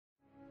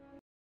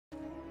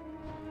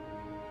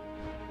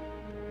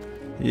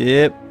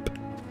Yep.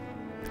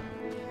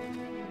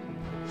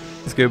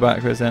 Let's go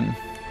backwards then.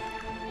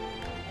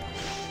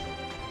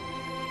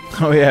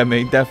 Oh yeah,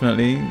 mate,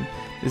 definitely.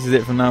 This is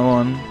it from now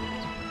on.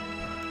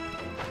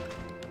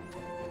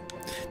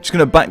 Just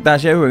gonna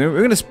backdash everywhere.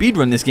 We're gonna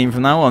speedrun this game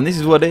from now on. This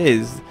is what it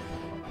is.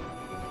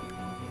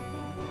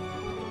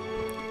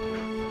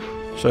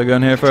 Should I go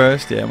in here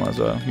first? Yeah, might as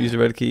well. Use the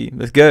red key.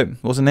 Let's go.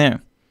 What's in here?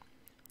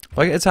 If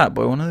I get attacked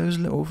by one of those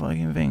little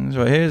fucking things.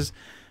 Right, here's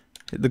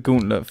the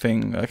gauntlet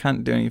thing. I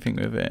can't do anything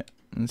with it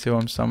until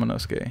I'm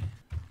Samanosuke.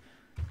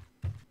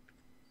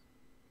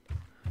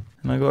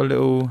 And I got a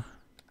little...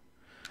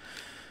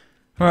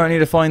 Alright, I need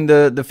to find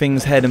the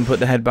thing's head and put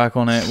the head back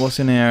on it. What's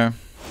in here?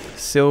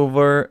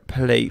 Silver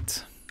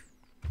plate.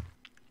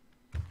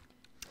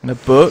 And a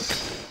book.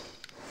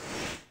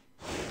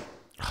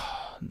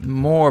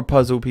 More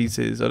puzzle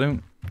pieces. I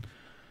don't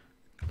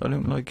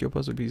like your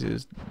puzzle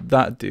pieces.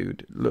 That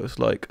dude looks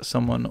like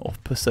someone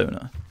off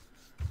Persona.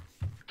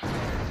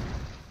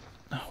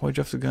 Why'd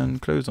you have to go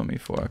and close on me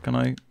for? Can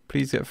I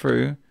please get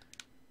through?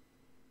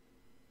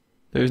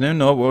 There's no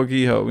knob or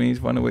keyhole. We need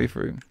to find a way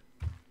through.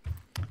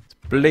 It's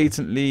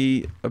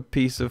blatantly a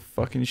piece of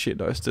fucking shit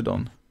that I stood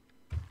on.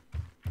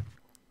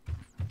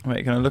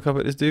 Wait, can I look up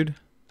at this dude?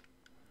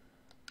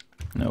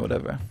 No,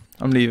 whatever.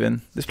 I'm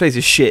leaving. This place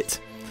is shit.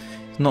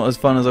 It's not as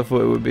fun as I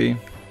thought it would be.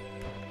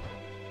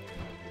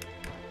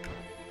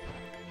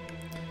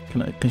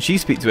 Can she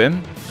speak to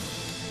him?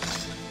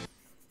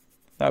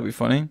 That'd be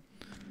funny.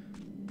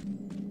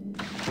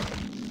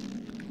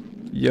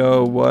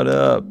 Yo, what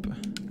up?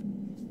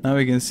 Now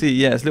we can see,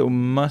 yeah, it's little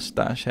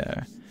mustache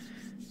hair.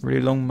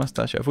 Really long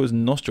mustache hair. I thought it was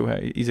nostril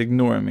hair. He's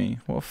ignoring me.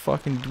 What a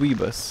fucking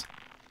dweebus.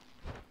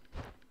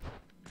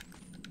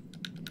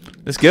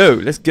 Let's go,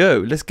 let's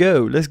go, let's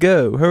go, let's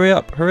go. Hurry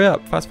up,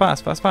 fast,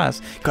 fast, fast,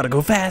 fast. Gotta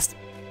go fast.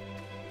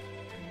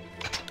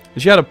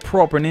 She had a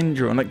proper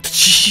ninja on, like,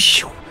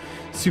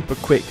 super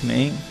quick,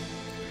 mate.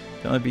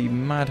 Gonna be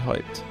mad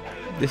hyped.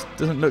 This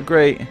doesn't look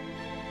great.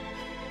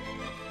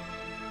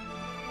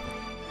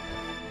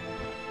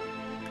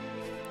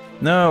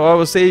 No, I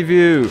will save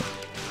you.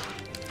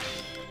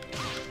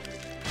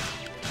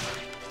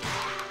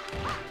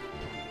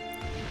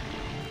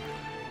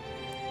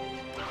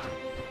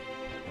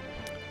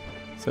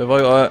 So have I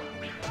got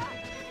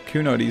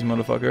kunai these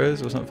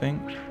motherfuckers or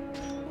something?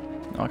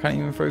 No, I can't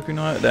even throw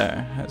kunai out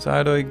there. So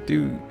how do I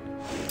do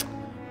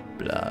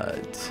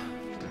blood?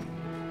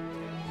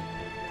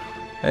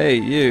 Hey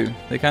you!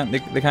 They can't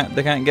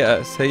get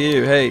us. Hey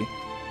you!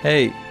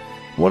 Hey!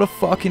 What a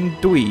fucking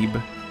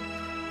dweeb!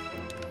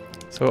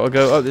 So I'll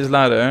go up this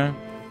ladder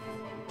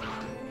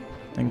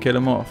and kill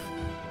him off.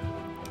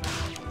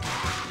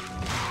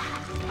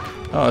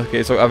 Oh,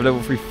 okay. So I have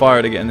level 3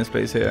 fire to get in this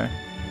place here.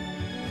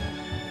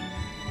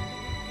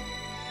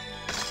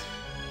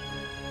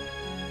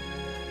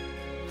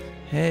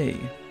 Hey,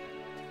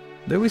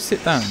 they always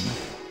sit down.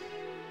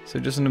 So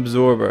just an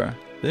absorber.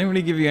 They don't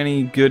really give you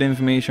any good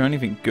information or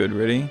anything good,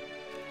 really.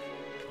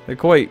 They're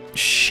quite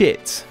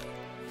shit.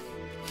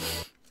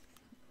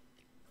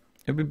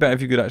 It'd be better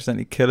if you could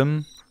accidentally kill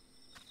them.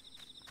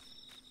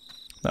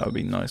 That would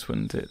be nice,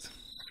 wouldn't it?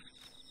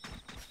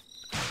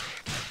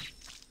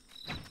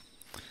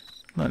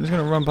 I'm just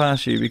gonna run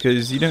past you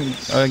because you don't.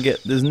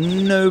 There's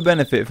no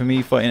benefit for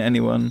me fighting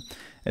anyone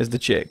as the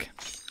chick.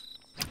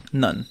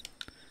 None.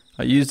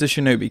 I used the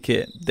shinobi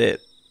kit that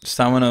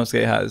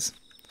Samanosuke has.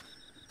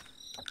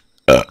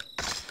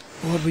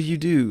 What will you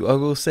do? I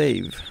will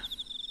save.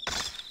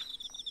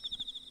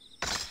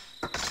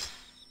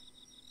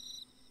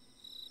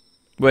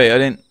 Wait, I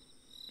didn't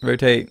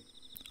rotate.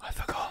 I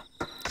forgot.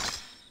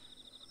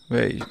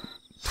 Wait,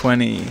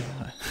 20.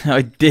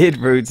 I did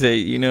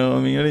rotate, you know what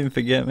I mean? I didn't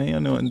forget me. I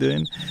know what I'm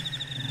doing.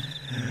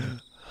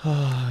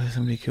 Oh,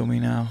 somebody kill me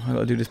now. I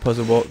gotta do this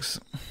puzzle box.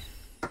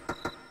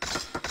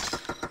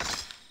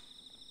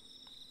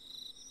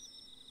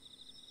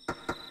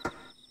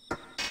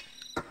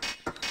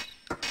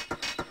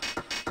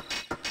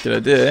 Did I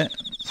do it?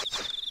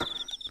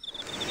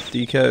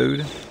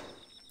 Decode.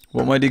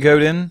 What am I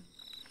decoding?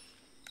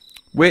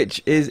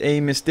 Which is a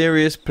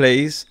mysterious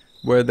place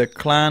where the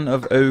clan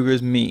of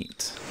ogres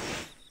meet.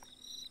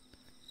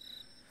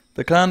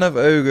 The clan of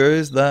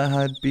ogres that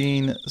had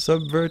been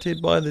subverted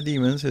by the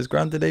demons has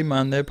granted a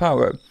man their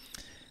power.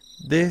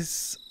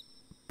 This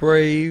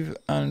brave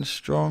and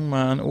strong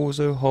man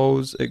also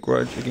holds a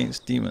grudge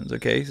against demons.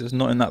 Okay, so it's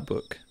not in that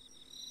book.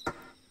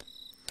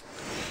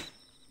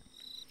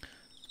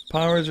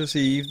 Powers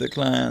received, the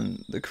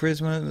clan, the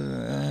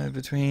charisma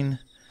between...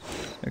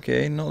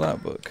 Okay, not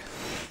that book.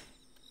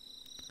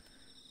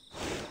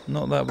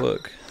 Not that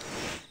book.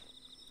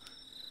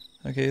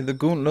 Okay, the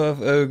gauntlet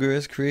of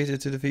ogres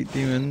created to defeat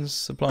demons,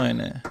 supplying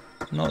it.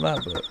 Not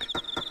that book.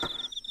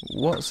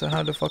 What? So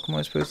how the fuck am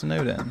I supposed to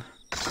know then?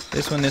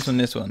 This one, this one,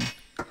 this one.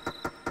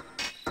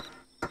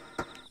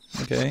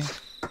 Okay.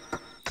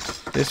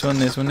 This one,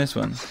 this one, this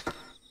one.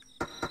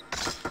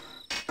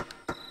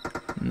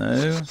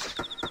 No.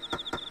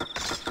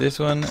 This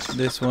one,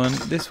 this one,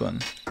 this one.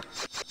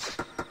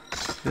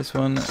 This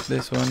one,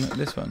 this one,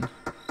 this one.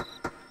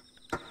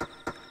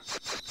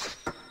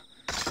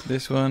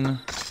 This one.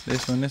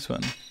 This one. This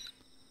one.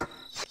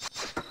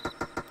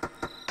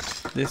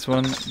 This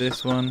one.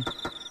 This one.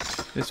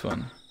 This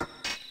one.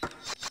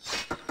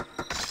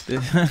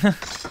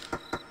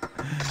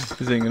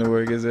 This ain't gonna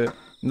work, is it? It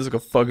looks like a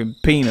fucking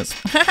penis.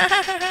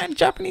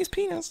 Japanese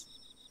penis.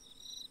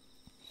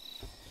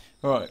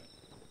 Alright.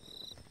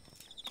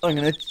 I'm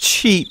gonna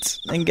cheat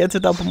and get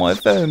it up on my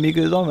phone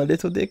because I'm a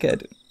little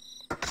dickhead.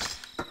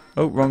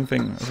 Oh, wrong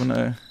thing. I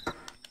wanna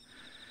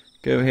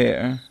go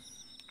here.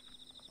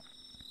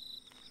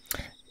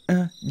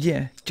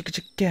 Yeah.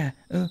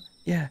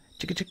 Yeah.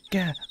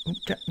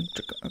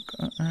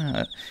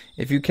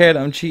 If you care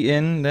that I'm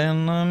cheating,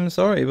 then I'm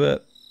sorry,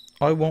 but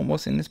I want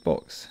what's in this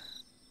box.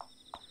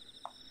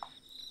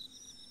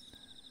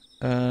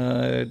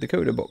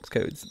 Decoder box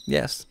codes.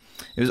 Yes.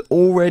 It was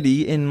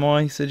already in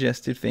my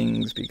suggested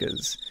things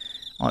because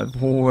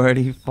I've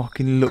already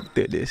fucking looked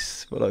at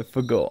this, but I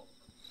forgot.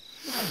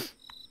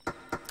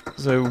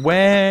 So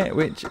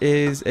which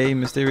is a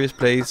mysterious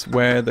place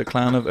where the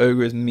clan of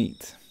ogres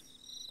meet?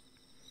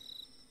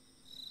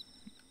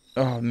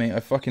 Oh mate, I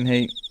fucking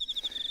hate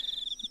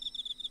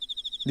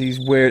these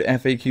weird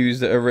FAQs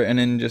that are written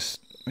in just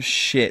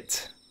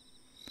shit.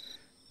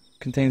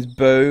 Contains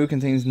bow,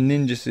 contains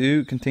ninja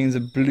suit, contains a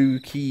blue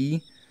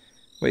key.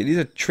 Wait, these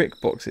are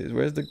trick boxes.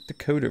 Where's the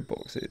decoder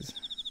boxes?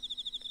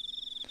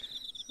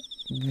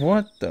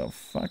 What the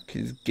fuck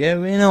is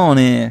going on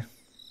here?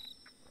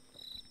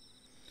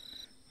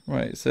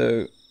 Right,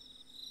 so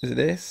is it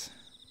this?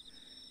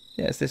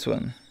 Yeah, it's this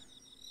one.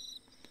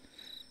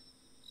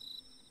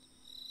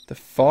 The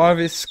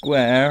farthest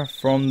square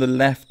from the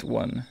left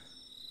one.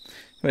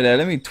 Wait there,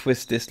 let me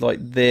twist this like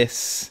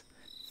this.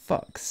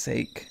 Fuck's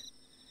sake.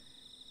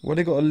 What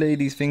they gotta lay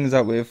these things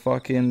out with?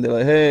 Fucking, they're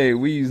like, hey,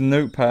 we use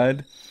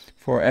Notepad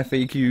for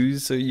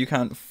FAQs so you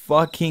can't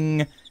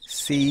fucking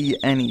see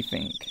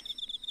anything.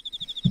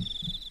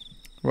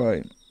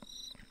 Right.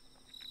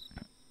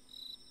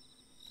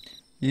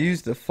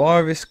 Use the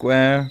farthest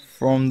square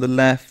from the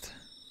left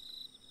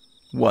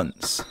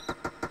once.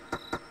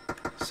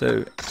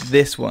 So,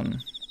 this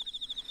one.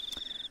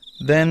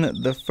 Then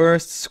the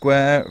first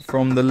square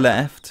from the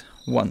left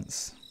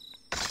once.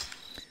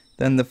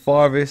 Then the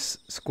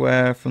farthest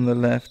square from the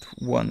left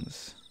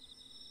once.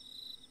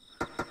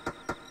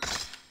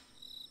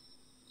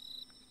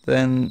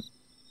 Then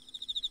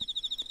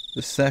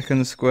the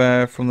second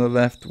square from the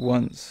left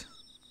once.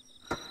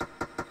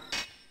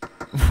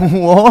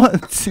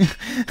 What?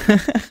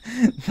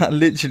 That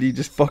literally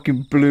just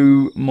fucking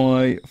blew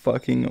my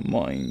fucking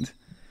mind.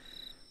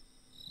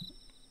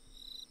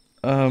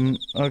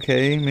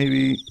 Okay,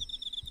 maybe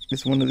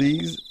it's one of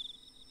these.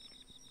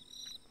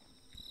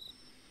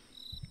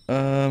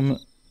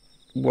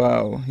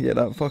 Wow, yeah,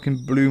 that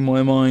fucking blew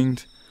my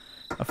mind.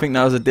 I think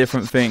that was a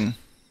different thing.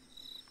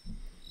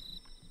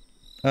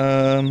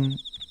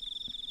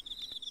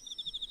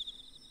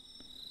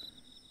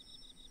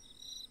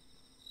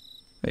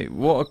 Wait,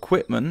 what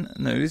equipment?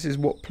 No, this is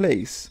what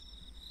place.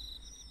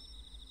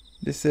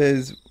 This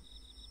says,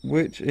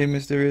 which a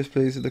mysterious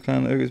place of the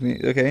clan ogres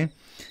meet. Okay.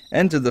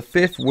 Enter the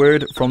fifth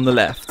word from the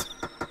left.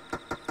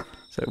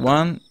 So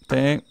 1,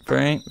 2,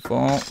 3,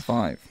 4,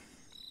 5.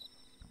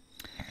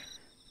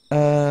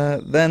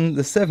 Then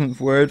the seventh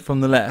word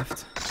from the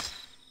left.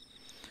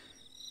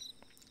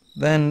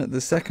 Then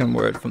the second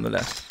word from the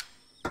left.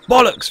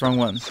 Bollocks! Wrong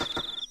one.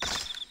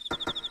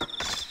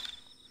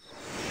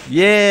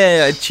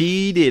 Yeah, I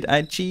cheated.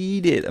 I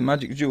cheated. A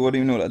magic jewel. I don't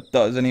even know what that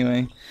does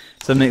anyway.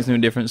 So it makes no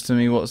difference to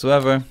me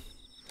whatsoever.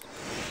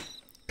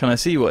 Can I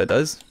see what it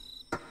does?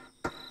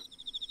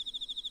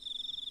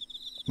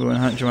 Will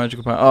enhance your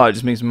magical power. Oh, it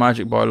just makes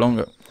magic bar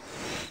longer.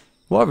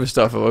 What other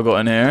stuff have I got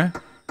in here?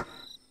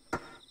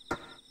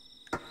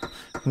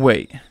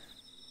 Wait.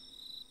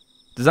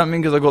 Does that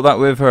mean because I got that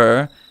with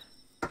her,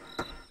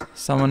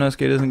 someone else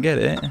doesn't get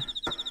it?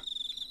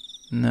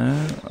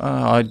 No?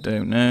 Oh, I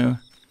don't know.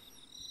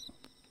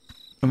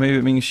 Or maybe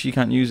it means she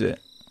can't use it.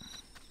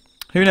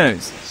 Who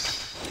knows?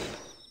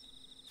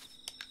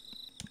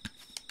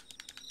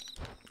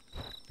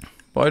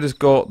 But I just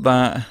got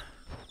that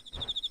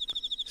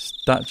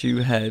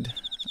statue head.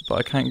 But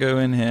I can't go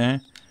in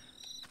here.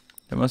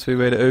 There must be a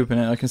way to open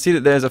it. I can see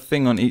that there's a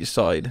thing on each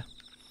side.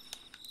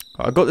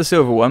 I got the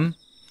silver one,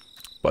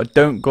 but I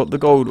don't got the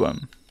gold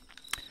one.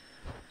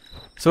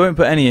 So I won't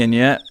put any in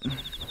yet.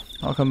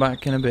 I'll come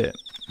back in a bit.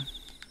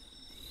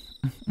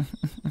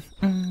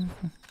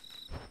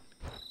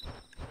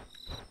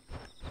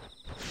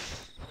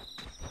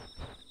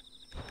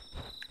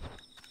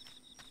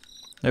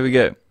 There we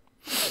go.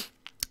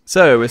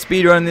 So we're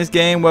speedrunning this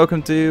game.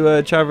 Welcome to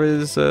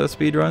Chavra's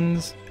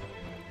speedruns.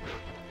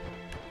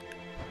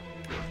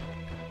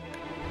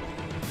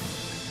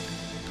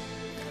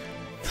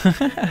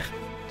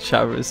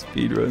 Chavra's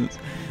speedruns.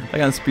 I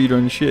can't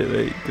speedrun shit,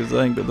 mate, because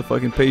I ain't got the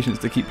fucking patience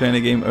to keep playing a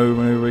game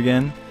over and over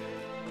again.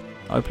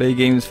 I play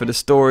games for the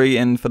story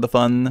and for the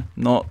fun,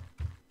 not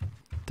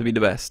to be the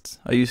best.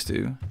 I used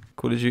to.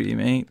 Call of Duty,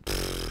 mate.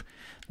 Pfft.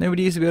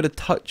 Nobody used to be able to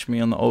touch me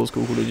on the old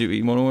school Call of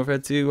Duty. Modern Warfare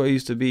 2, I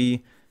used to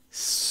be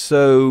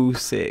so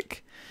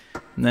sick.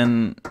 And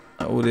then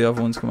all the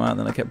other ones come out, and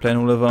then I kept playing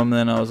all of them, and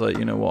then I was like,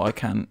 you know what, I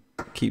can't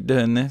keep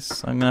doing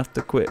this, I'm gonna have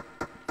to quit,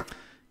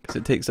 because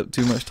it takes up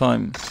too much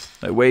time.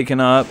 Like waking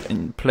up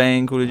and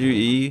playing Call of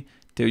Duty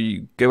till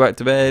you go back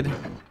to bed,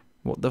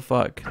 what the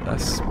fuck,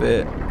 that's a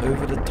bit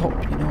over the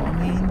top, you know what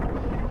I mean?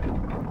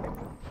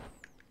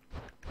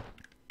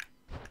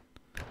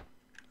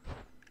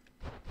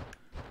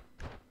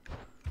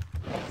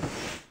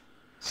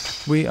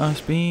 We are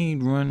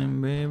speed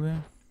running, baby.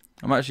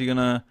 I'm actually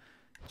gonna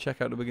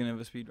check out the beginning of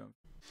a speed run.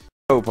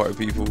 Oh, party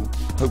people,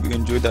 hope you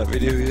enjoyed that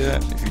video. Yeah,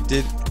 if you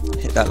did,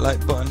 hit that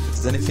like button. If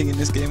there's anything in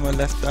this game I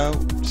left out,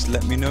 just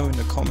let me know in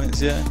the comments.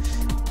 Yeah,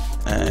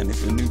 and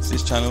if you're new to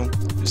this channel,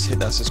 just hit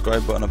that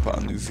subscribe button. I put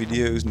out new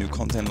videos, new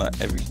content like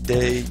every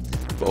day.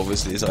 But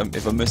obviously,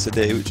 if I miss a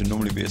day, which would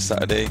normally be a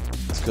Saturday,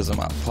 it's because I'm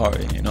out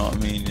partying, you know what I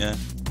mean? Yeah,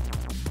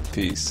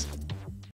 peace.